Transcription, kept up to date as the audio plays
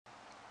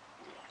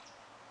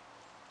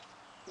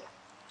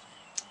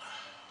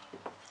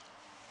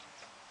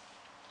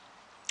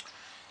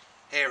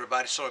Hey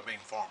everybody, soybean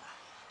farmer.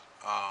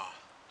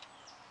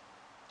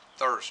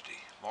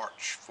 Thursday,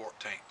 March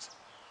 14th.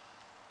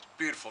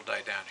 Beautiful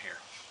day down here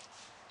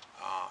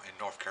in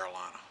North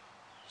Carolina.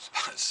 It's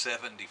about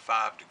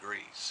 75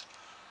 degrees.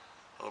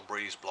 A little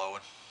breeze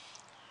blowing.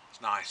 It's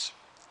nice.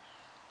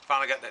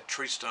 Finally got that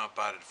tree stump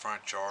out of the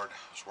front yard.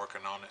 I was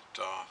working on it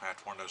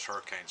after one of those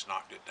hurricanes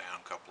knocked it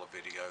down a couple of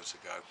videos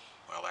ago.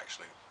 Well,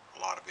 actually, a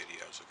lot of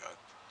videos ago.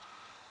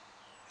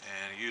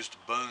 And I used a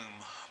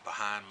boom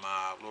behind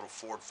my little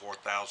Ford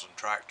 4000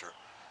 tractor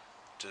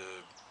to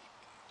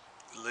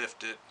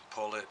lift it,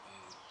 pull it,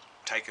 and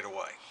take it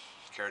away.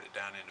 Carried it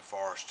down in the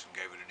forest and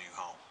gave it a new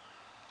home.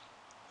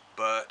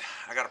 But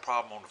I got a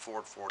problem on the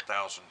Ford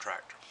 4000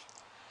 tractor.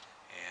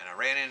 And I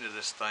ran into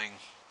this thing,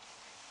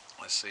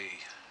 let's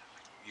see,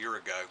 year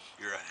and a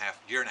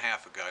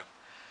half ago.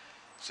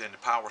 It's in the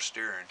power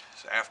steering.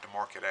 It's an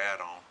aftermarket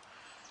add-on.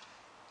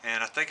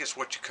 And I think it's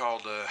what you call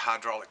the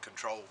hydraulic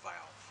control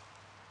valve.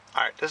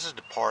 Alright, this is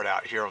the part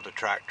out here on the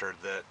tractor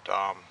that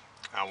I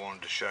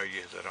wanted to show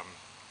you that I'm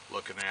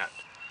looking at.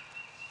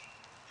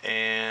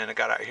 And I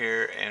got out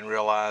here and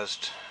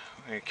realized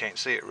you can't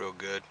see it real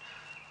good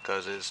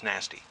because it's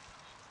nasty.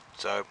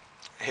 So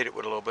I hit it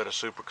with a little bit of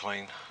super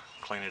clean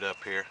it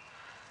up here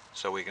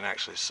so we can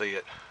actually see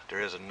it. There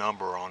is a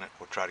number on it.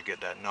 We'll try to get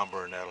that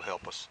number and that'll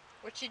help us.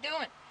 What you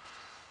doing?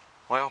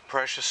 Well,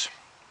 precious,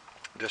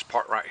 this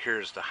part right here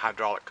is the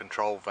hydraulic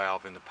control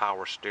valve in the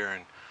power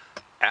steering,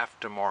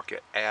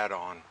 aftermarket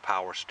add-on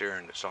power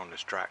steering that's on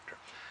this tractor.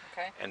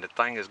 Okay. And the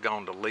thing has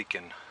gone to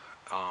leaking,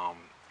 and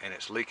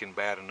it's leaking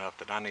bad enough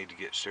that I need to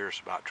get serious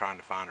about trying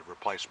to find a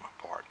replacement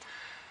part.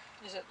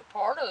 Is it the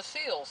part or the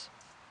seals?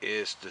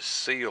 It's the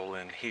seal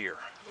in here.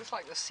 Looks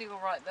like the seal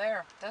right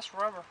there. That's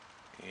rubber.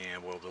 Yeah,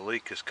 well, the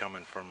leak is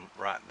coming from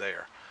right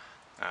there.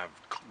 I've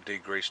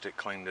degreased it,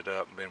 cleaned it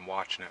up, and been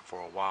watching it for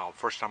a while.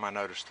 First time I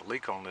noticed the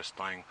leak on this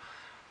thing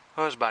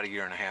was about a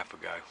year and a half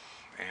ago,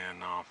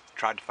 and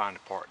tried to find a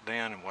part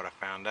then, and what I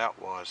found out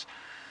was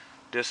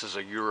this is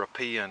a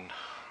European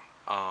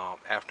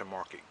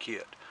aftermarket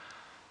kit.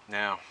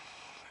 Now,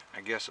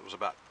 I guess it was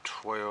about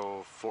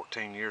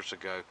 14 years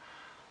ago,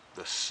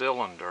 the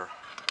cylinder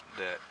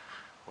that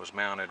was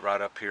mounted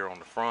right up here on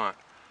the front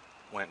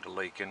went to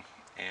leaking,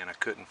 and I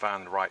couldn't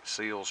find the right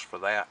seals for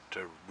that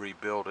to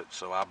rebuild it,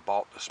 so I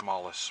bought the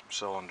smallest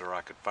cylinder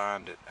I could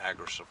find at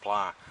Agri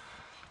Supply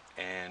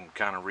and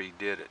kind of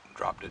redid it,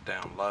 dropped it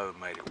down low,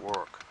 made it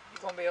work. You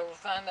gonna be able to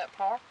find that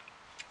part?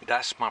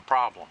 That's my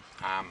problem.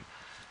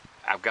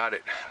 I've got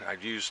it.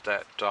 I've used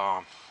that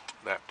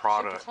that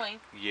product. Super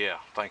clean. Yeah,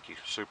 thank you.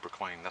 Super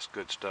clean. That's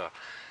good stuff.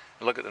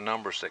 Look at the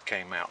numbers that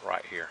came out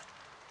right here.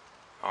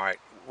 All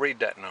right, read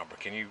that number.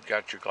 Can you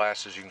got your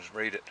glasses? You can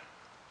read it.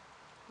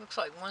 Looks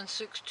like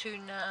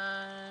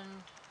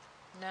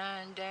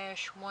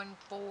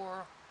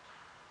 16299-14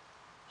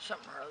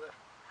 something or other.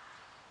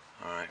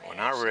 All right. When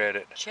I read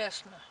it,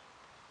 Chestnut.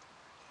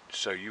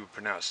 so you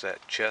pronounce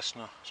that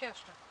Chestnut?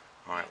 Chestnut.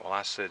 All right. Well,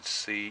 I said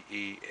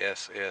C-E-S-S-N-A.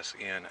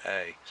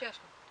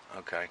 Chestnut.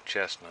 Okay,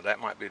 Chestnut. That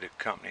might be the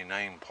company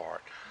name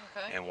part.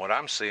 Okay. And what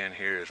I'm seeing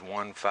here is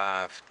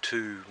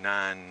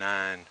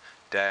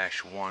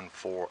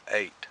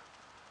 15299-148.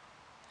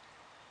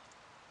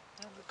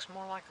 That looks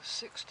more like a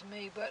 6 to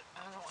me, but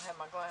I don't have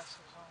my glasses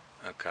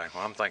on. Okay,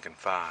 well, I'm thinking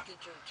 5.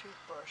 Get your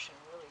toothbrush and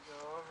really go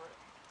over it.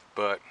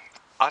 But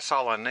that's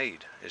all I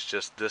need. It's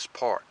just this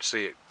part.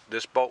 See it?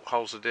 This bolt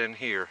holds it in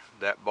here.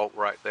 That bolt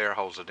right there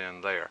holds it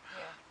in there.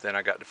 Yeah. Then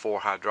I got the 4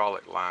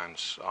 hydraulic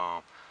lines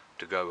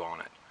to go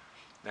on it.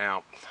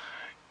 Now,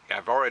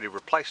 I've already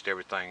replaced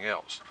everything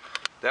else.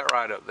 That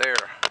right up there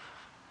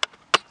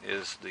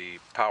is the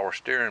power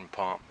steering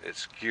pump.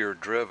 It's gear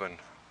driven,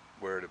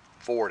 where the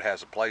Ford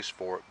has a place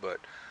for it, but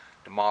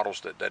the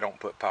models that they don't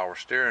put power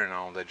steering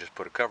on, they just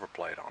put a cover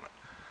plate on it.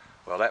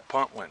 Well, that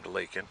pump went to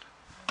leaking.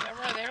 That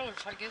right there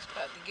looks like it's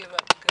about to give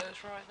up the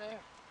ghost right there.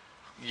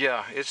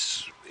 Yeah,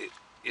 it's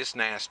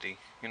nasty.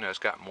 You know, it's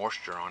got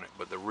moisture on it,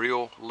 but the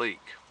real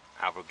leak,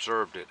 I've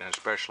observed it, and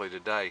especially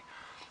today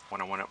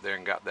when I went up there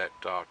and got that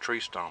tree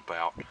stump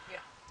out,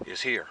 Yeah.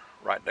 is here,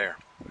 right there.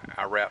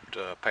 I wrapped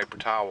a paper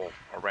towel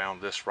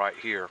around this right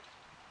here,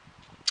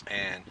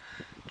 and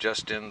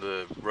just in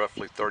the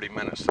roughly 30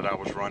 minutes that I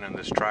was running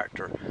this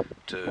tractor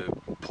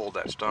to pull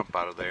that stump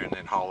out of there and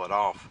then haul it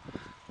off,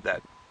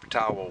 that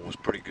towel was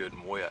pretty good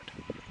and wet.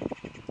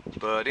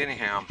 But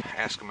anyhow, I'm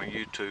asking my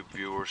YouTube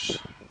viewers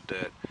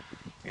that,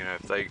 you know,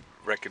 if they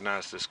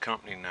recognize this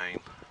company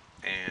name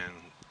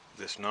and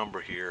this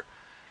number here.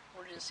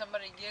 Or did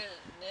somebody get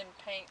it and then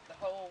paint the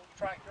whole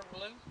tractor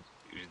blue?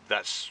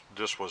 This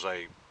was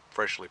a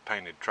freshly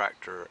painted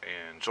tractor,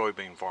 and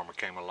soybean farmer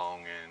came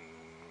along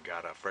and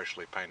got a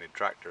freshly painted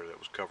tractor that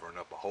was covering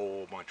up a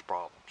whole bunch of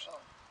problems. Oh.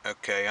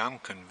 Okay, I'm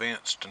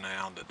convinced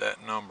now that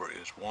that number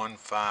is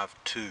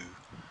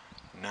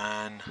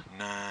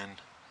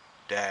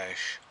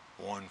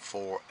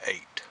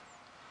 15299-148,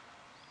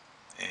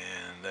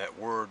 and that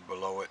word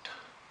below it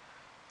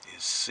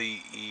is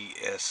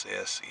C-E-S-S-N-A.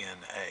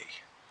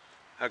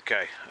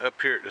 Okay,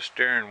 up here at the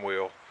steering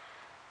wheel,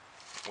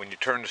 when you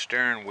turn the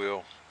steering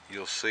wheel,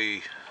 you'll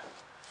see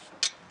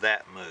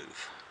that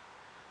move.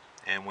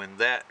 And when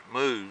that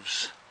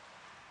moves,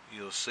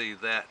 you'll see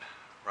that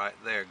right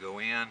there go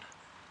in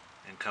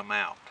and come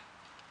out.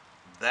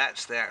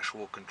 That's the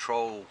actual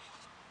control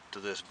to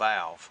this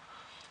valve,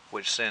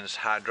 which sends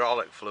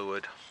hydraulic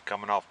fluid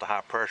coming off the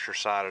high pressure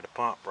side of the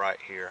pump right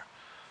here,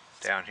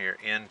 down here,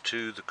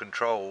 into the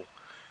control.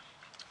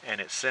 And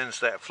it sends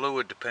that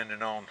fluid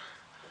depending on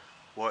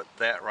what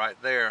that right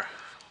there,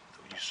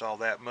 you saw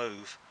that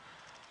move,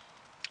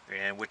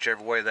 and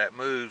whichever way that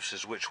moves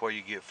is which way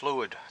you get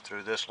fluid,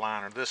 through this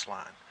line or this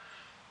line.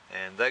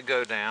 And they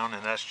go down,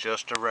 and that's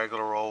just a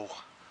regular old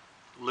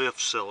lift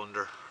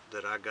cylinder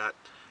that I got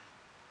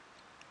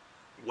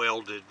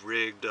welded,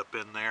 rigged up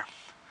in there.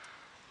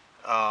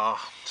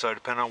 So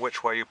depending on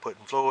which way you're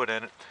putting fluid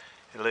in it,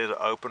 it'll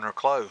either open or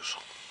close.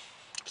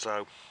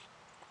 So,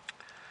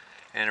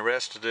 and the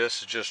rest of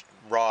this is just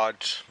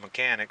rods,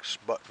 mechanics,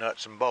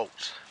 nuts and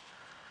bolts.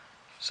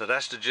 So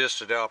that's the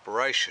gist of the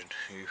operation.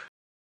 You